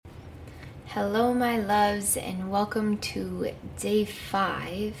Hello, my loves, and welcome to day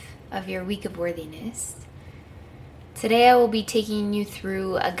 5 of your week of worthiness. Today, I will be taking you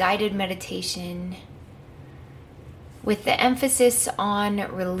through a guided meditation with the emphasis on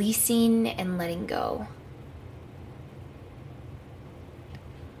releasing and letting go.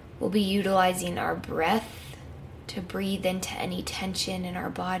 We'll be utilizing our breath to breathe into any tension in our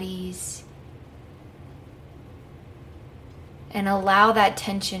bodies and allow that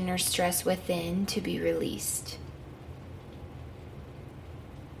tension or stress within to be released.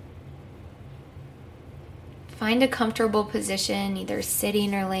 Find a comfortable position, either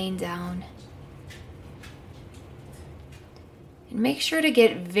sitting or laying down. And make sure to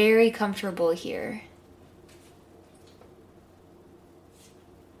get very comfortable here.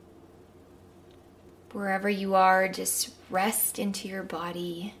 Wherever you are, just rest into your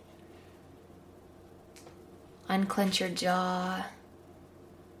body. Unclench your jaw.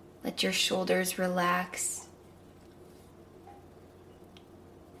 Let your shoulders relax.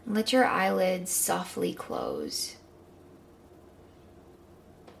 Let your eyelids softly close.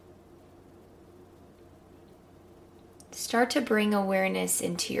 Start to bring awareness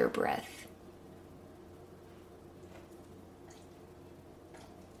into your breath.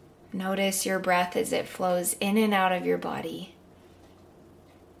 Notice your breath as it flows in and out of your body.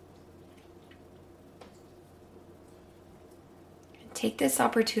 Take this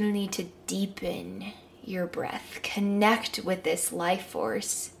opportunity to deepen your breath. Connect with this life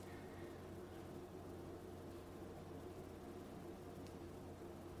force.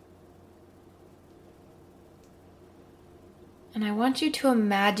 And I want you to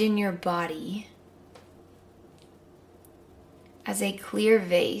imagine your body as a clear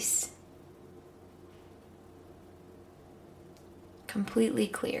vase, completely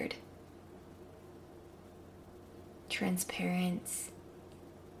cleared, transparent.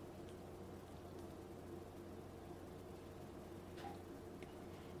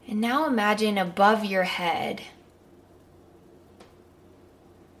 And now imagine above your head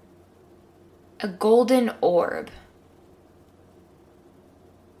a golden orb.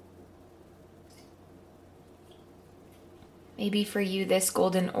 Maybe for you, this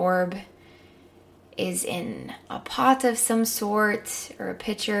golden orb is in a pot of some sort or a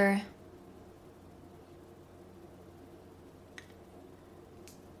pitcher.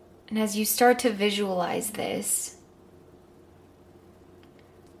 And as you start to visualize this,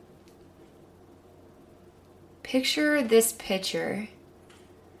 picture this pitcher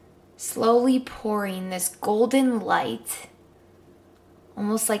slowly pouring this golden light,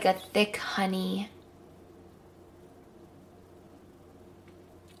 almost like a thick honey,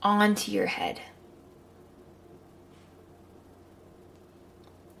 onto your head,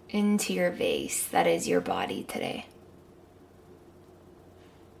 into your vase that is your body today.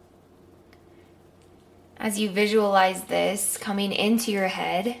 As you visualize this coming into your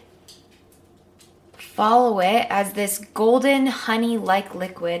head, follow it as this golden honey-like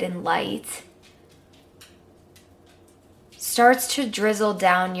liquid and light starts to drizzle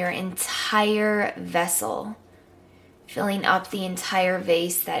down your entire vessel, filling up the entire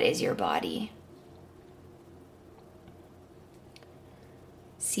vase that is your body.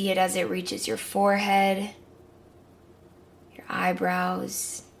 See it as it reaches your forehead, your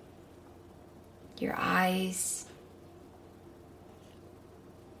eyebrows, your eyes,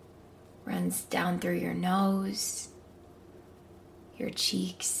 runs down through your nose, your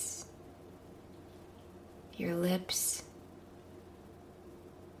cheeks, your lips,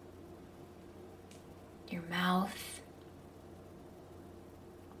 your mouth,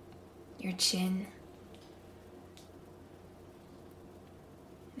 your chin.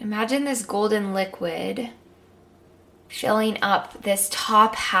 Imagine this golden liquid filling up this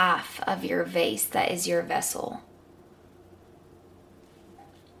top half of your vase that is your vessel.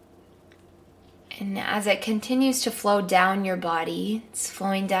 And as it continues to flow down your body, it's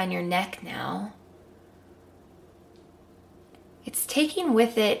flowing down your neck now. It's taking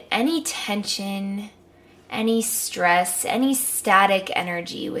with it any tension, any stress, any static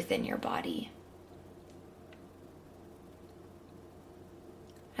energy within your body.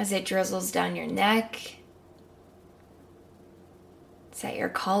 As it drizzles down your neck, it's at your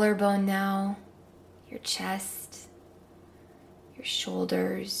collarbone now, your chest, your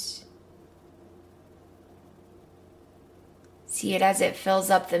shoulders. See it as it fills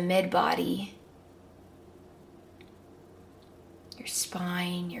up the mid-body, your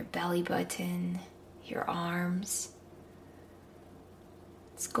spine, your belly button, your arms.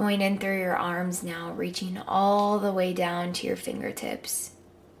 It's going in through your arms now, reaching all the way down to your fingertips.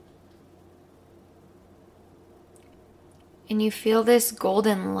 And you feel this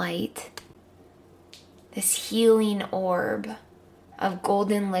golden light this healing orb of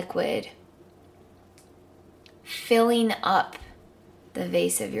golden liquid filling up the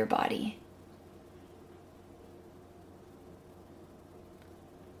vase of your body.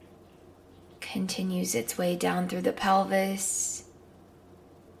 Continues its way down through the pelvis,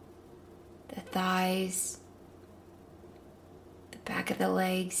 the thighs, the back of the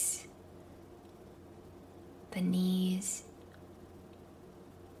legs, the knees,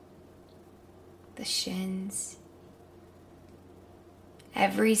 the shins,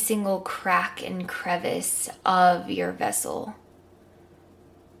 every single crack and crevice of your vessel.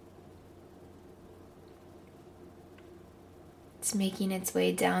 It's making its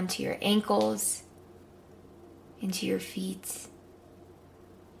way down to your ankles, into your feet,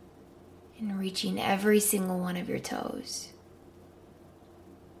 and reaching every single one of your toes.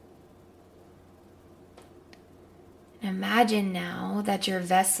 And imagine now that your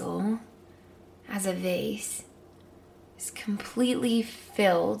vessel, as a vase, is completely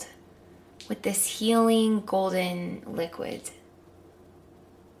filled with this healing golden liquid.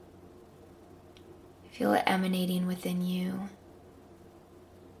 Feel it emanating within you,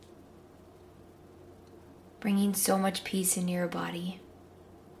 bringing so much peace into your body.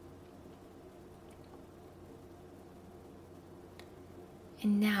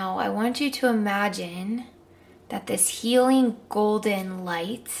 And now I want you to imagine that this healing golden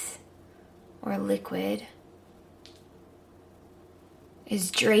light or liquid is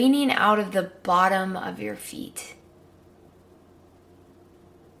draining out of the bottom of your feet.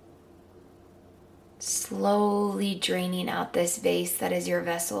 Slowly draining out this vase that is your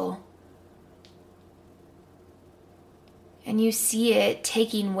vessel. And you see it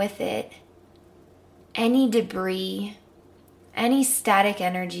taking with it any debris, any static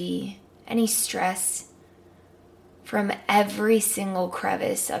energy, any stress from every single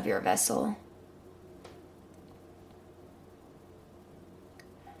crevice of your vessel.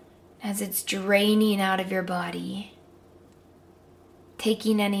 As it's draining out of your body,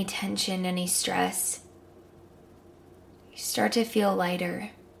 taking any tension, any stress, you start to feel lighter.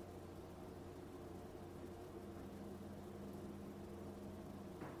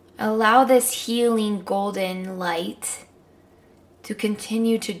 Allow this healing golden light to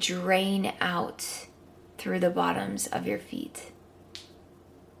continue to drain out through the bottoms of your feet.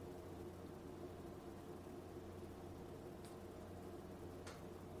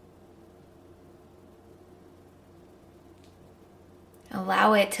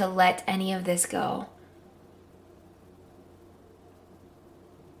 Allow it to let any of this go.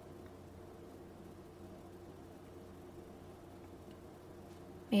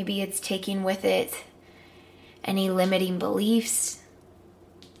 Maybe it's taking with it any limiting beliefs,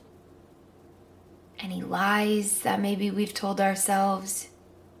 any lies that maybe we've told ourselves.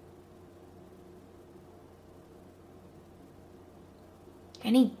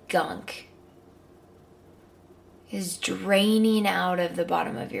 Any gunk is draining out of the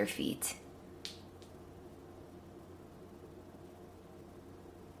bottom of your feet.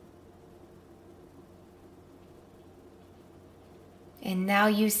 And now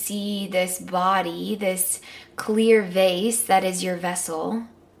you see this body, this clear vase that is your vessel,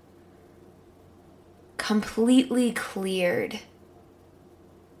 completely cleared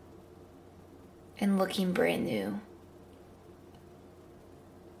and looking brand new.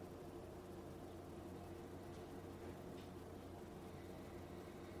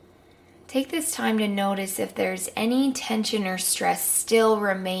 Take this time to notice if there's any tension or stress still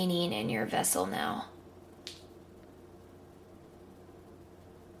remaining in your vessel now.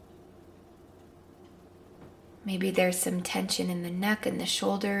 Maybe there's some tension in the neck and the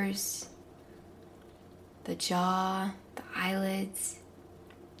shoulders, the jaw, the eyelids,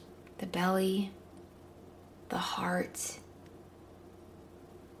 the belly, the heart.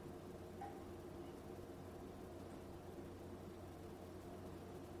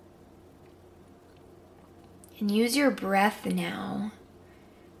 And use your breath now.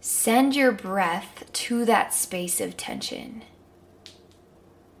 Send your breath to that space of tension.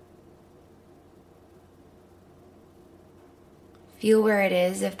 Feel where it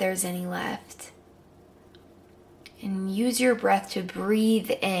is if there's any left. And use your breath to breathe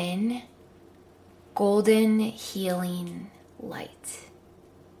in golden healing light.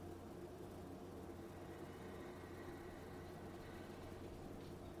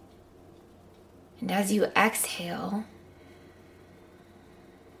 And as you exhale,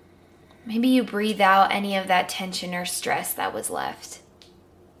 maybe you breathe out any of that tension or stress that was left.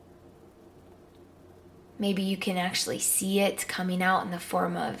 Maybe you can actually see it coming out in the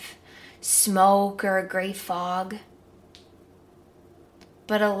form of smoke or a gray fog.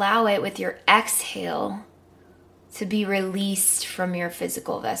 but allow it with your exhale to be released from your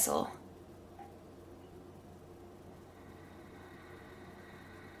physical vessel.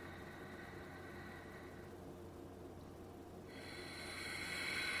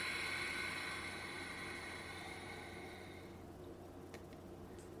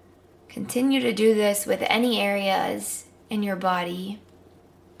 Continue to do this with any areas in your body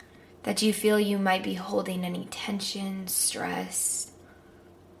that you feel you might be holding any tension, stress,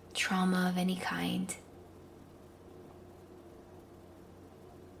 trauma of any kind.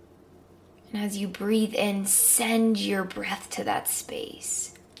 And as you breathe in, send your breath to that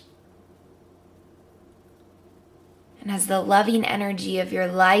space. And as the loving energy of your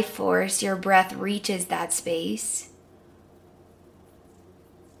life force, your breath reaches that space,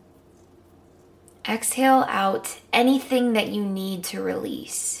 exhale out anything that you need to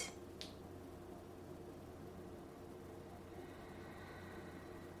release.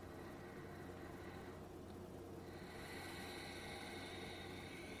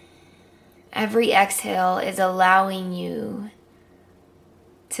 Every exhale is allowing you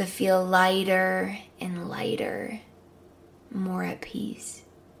to feel lighter and lighter, more at peace.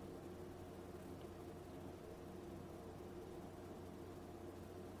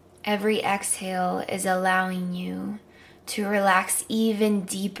 Every exhale is allowing you to relax even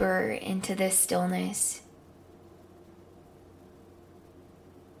deeper into this stillness.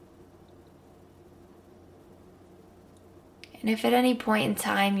 And if at any point in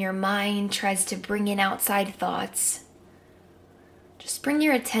time your mind tries to bring in outside thoughts, just bring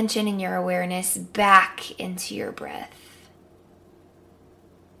your attention and your awareness back into your breath.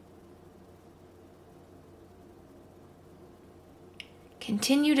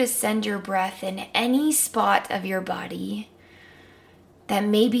 Continue to send your breath in any spot of your body that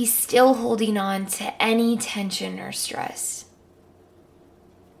may be still holding on to any tension or stress.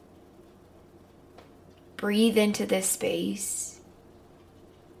 Breathe into this space.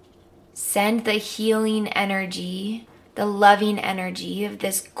 Send the healing energy, the loving energy of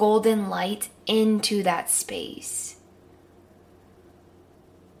this golden light into that space.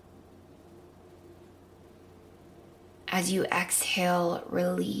 As you exhale,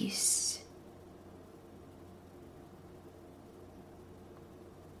 release.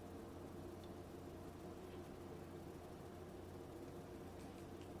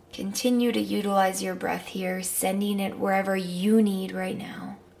 Continue to utilize your breath here, sending it wherever you need right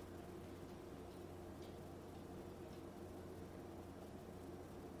now.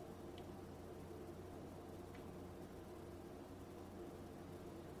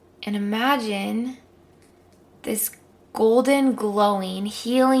 And imagine this golden, glowing,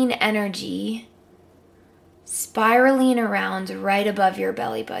 healing energy spiraling around right above your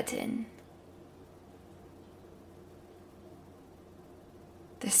belly button.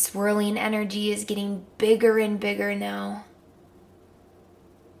 The swirling energy is getting bigger and bigger now.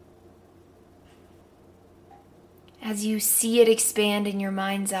 As you see it expand in your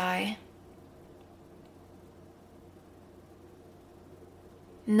mind's eye,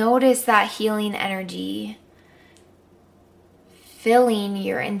 notice that healing energy filling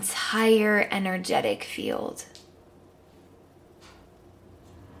your entire energetic field.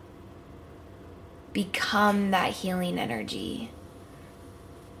 Become that healing energy.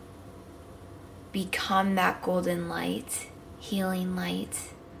 Become that golden light, healing light.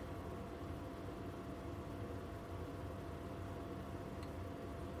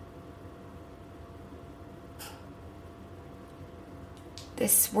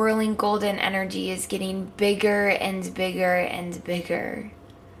 This swirling golden energy is getting bigger and bigger and bigger.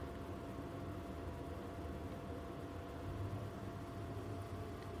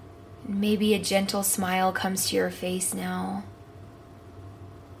 Maybe a gentle smile comes to your face now,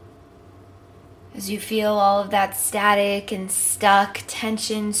 as you feel all of that static and stuck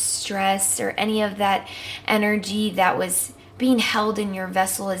tension, stress, or any of that energy that was being held in your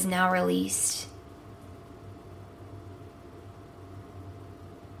vessel is now released.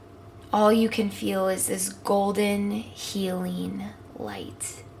 All you can feel is this golden healing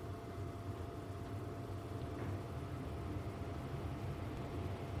light.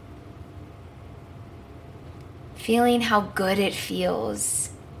 Feeling how good it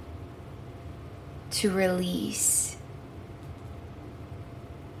feels to release.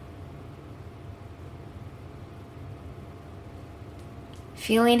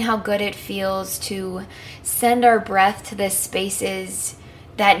 Feeling how good it feels to send our breath to the spaces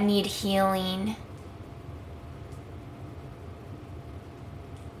that need healing.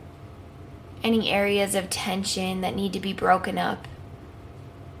 Any areas of tension that need to be broken up.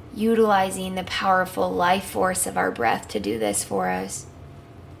 Utilizing the powerful life force of our breath to do this for us.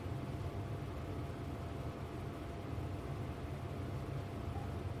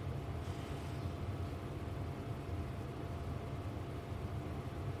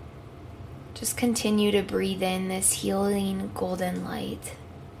 Just continue to breathe in this healing golden light.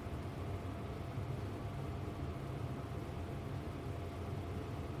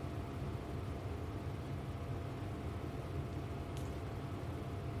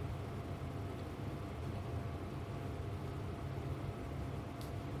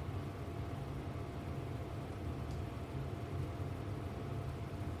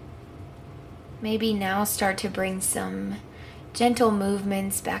 Maybe now start to bring some gentle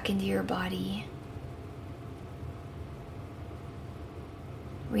movements back into your body.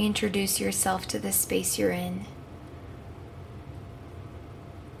 Reintroduce yourself to the space you're in.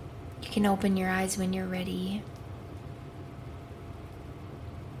 You can open your eyes when you're ready.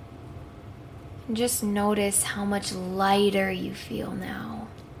 And just notice how much lighter you feel now.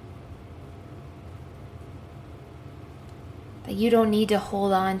 That you don't need to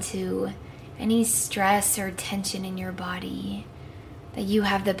hold on to any stress or tension in your body, that you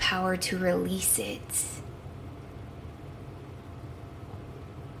have the power to release it.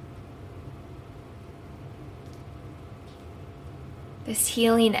 This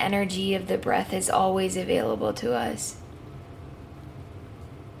healing energy of the breath is always available to us.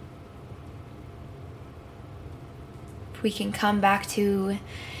 If we can come back to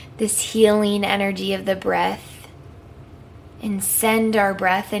this healing energy of the breath, and send our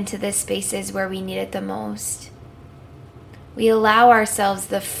breath into the spaces where we need it the most, we allow ourselves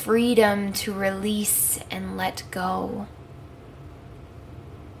the freedom to release and let go.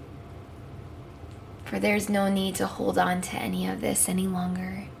 For there's no need to hold on to any of this any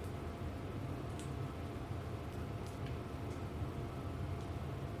longer.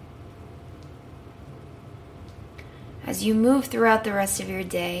 As you move throughout the rest of your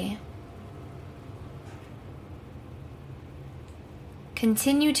day,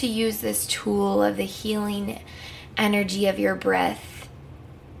 continue to use this tool of the healing energy of your breath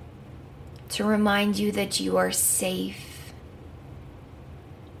to remind you that you are safe,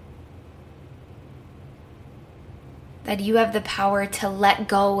 that you have the power to let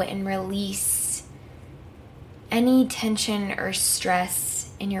go and release any tension or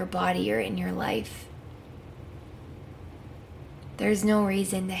stress in your body or in your life. There's no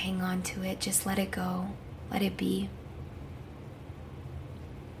reason to hang on to it. Just let it go. Let it be.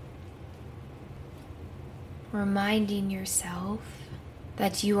 Reminding yourself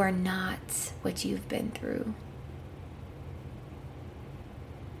that you are not what you've been through.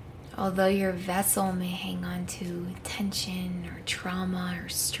 Although your vessel may hang on to tension or trauma or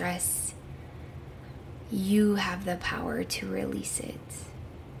stress, you have the power to release it.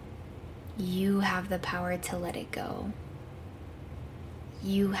 You have the power to let it go.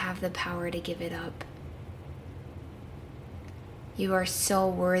 You have the power to give it up. You are so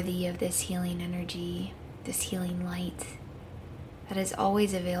worthy of this healing energy, this healing light that is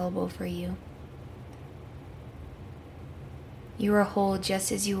always available for you. You are whole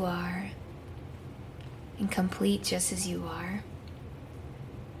just as you are, and complete just as you are.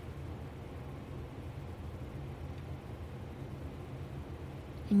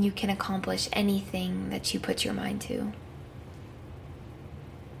 And you can accomplish anything that you put your mind to,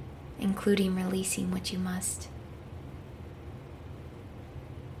 including releasing what you must.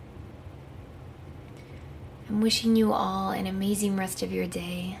 I'm wishing you all an amazing rest of your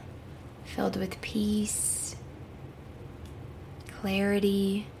day, filled with peace,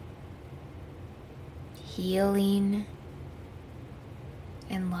 clarity, healing,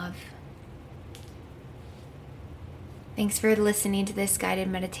 and love. Thanks for listening to this guided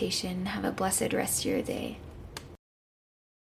meditation. Have a blessed rest of your day.